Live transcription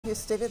His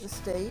State of the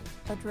State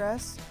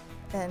address,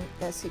 and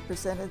as he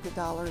presented the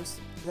dollars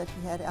that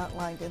he had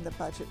outlined in the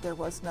budget, there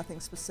was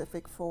nothing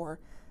specific for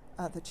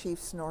the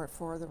Chiefs nor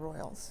for the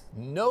Royals.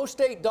 No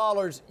state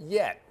dollars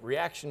yet.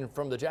 Reaction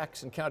from the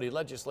Jackson County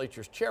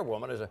Legislature's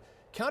chairwoman as a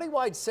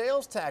countywide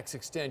sales tax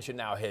extension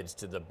now heads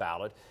to the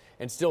ballot.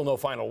 And still no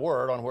final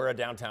word on where a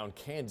downtown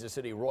Kansas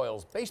City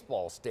Royals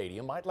baseball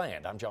stadium might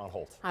land. I'm John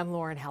Holt. I'm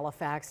Lauren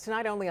Halifax.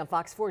 Tonight only on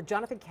Fox 4,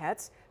 Jonathan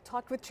Ketz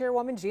talked with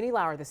Chairwoman Jeanie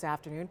Lauer this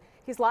afternoon.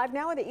 He's live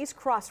now at the East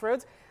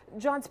Crossroads.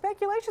 John,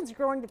 speculation's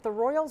growing that the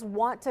Royals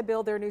want to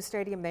build their new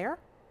stadium there.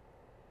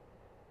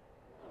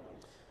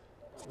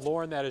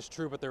 Lauren, that is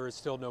true, but there is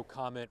still no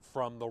comment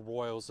from the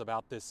Royals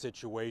about this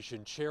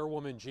situation.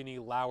 Chairwoman Jeanie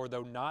Lauer,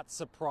 though, not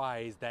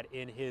surprised that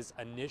in his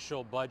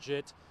initial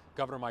budget,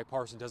 Governor Mike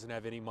Parson doesn't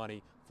have any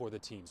money for the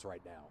teams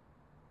right now.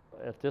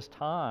 At this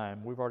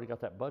time, we've already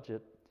got that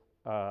budget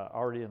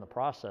already in the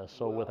process,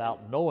 so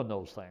without knowing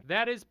those things.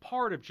 That is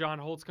part of John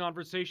Holt's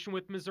conversation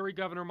with Missouri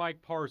Governor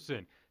Mike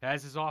Parson,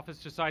 as his office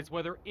decides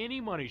whether any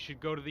money should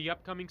go to the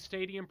upcoming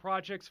stadium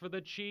projects for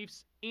the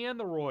Chiefs and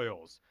the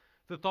Royals.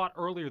 The thought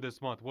earlier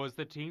this month was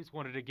the teams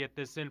wanted to get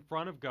this in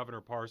front of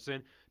Governor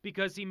Parson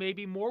because he may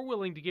be more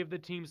willing to give the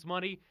teams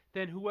money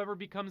than whoever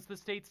becomes the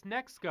state's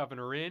next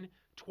governor in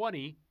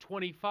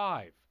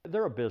 2025.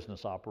 They're a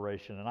business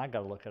operation, and I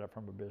got to look at it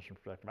from a business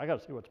perspective. I got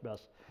to see what's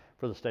best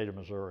for the state of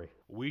Missouri.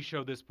 We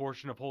showed this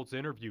portion of Holt's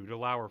interview to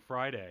Lauer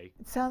Friday.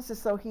 It sounds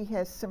as though he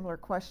has similar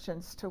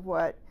questions to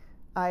what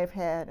I've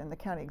had and the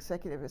county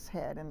executive has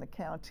had in the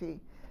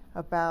county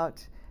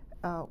about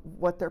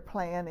what their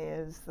plan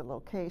is, the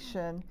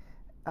location,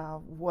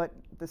 what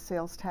the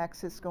sales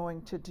tax is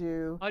going to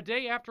do. A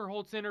day after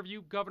Holt's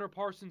interview, Governor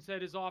Parson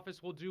said his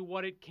office will do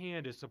what it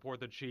can to support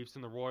the Chiefs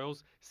and the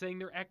Royals, saying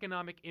their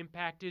economic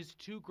impact is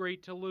too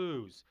great to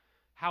lose.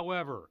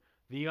 However,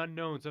 the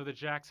unknowns of the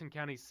Jackson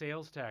County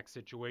sales tax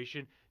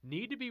situation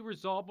need to be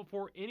resolved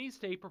before any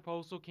state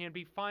proposal can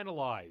be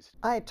finalized.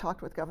 I had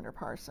talked with Governor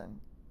Parson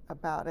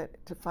about it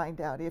to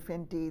find out if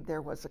indeed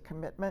there was a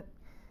commitment,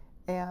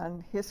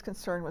 and his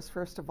concern was,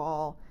 first of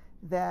all,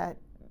 that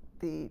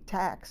the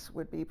tax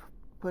would be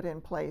put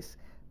in place,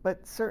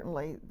 but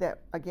certainly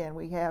that, again,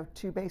 we have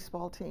two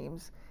baseball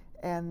teams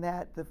and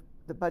that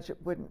the budget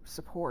wouldn't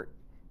support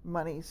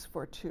monies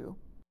for two.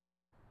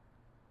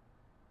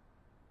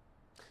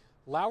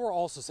 Lauer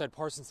also said,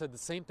 Parson said the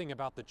same thing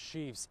about the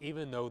Chiefs,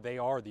 even though they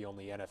are the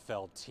only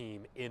NFL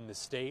team in the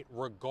state.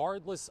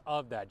 Regardless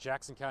of that,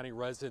 Jackson County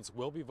residents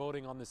will be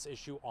voting on this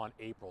issue on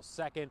April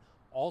 2nd.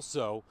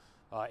 Also,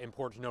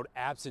 important to note,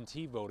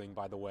 absentee voting,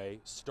 by the way,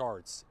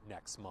 starts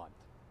next month.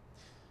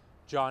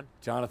 John.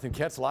 Jonathan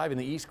Ketz live in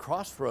the East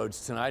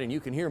Crossroads tonight, and you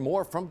can hear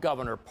more from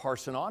Governor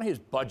Parson on his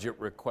budget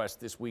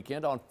request this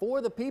weekend on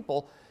For the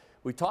People.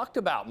 We talked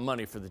about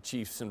money for the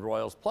Chiefs and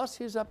Royals, plus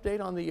his update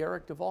on the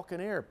Eric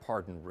DeValcanair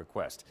pardon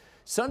request.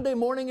 Sunday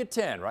morning at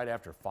 10, right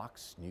after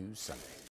Fox News Sunday.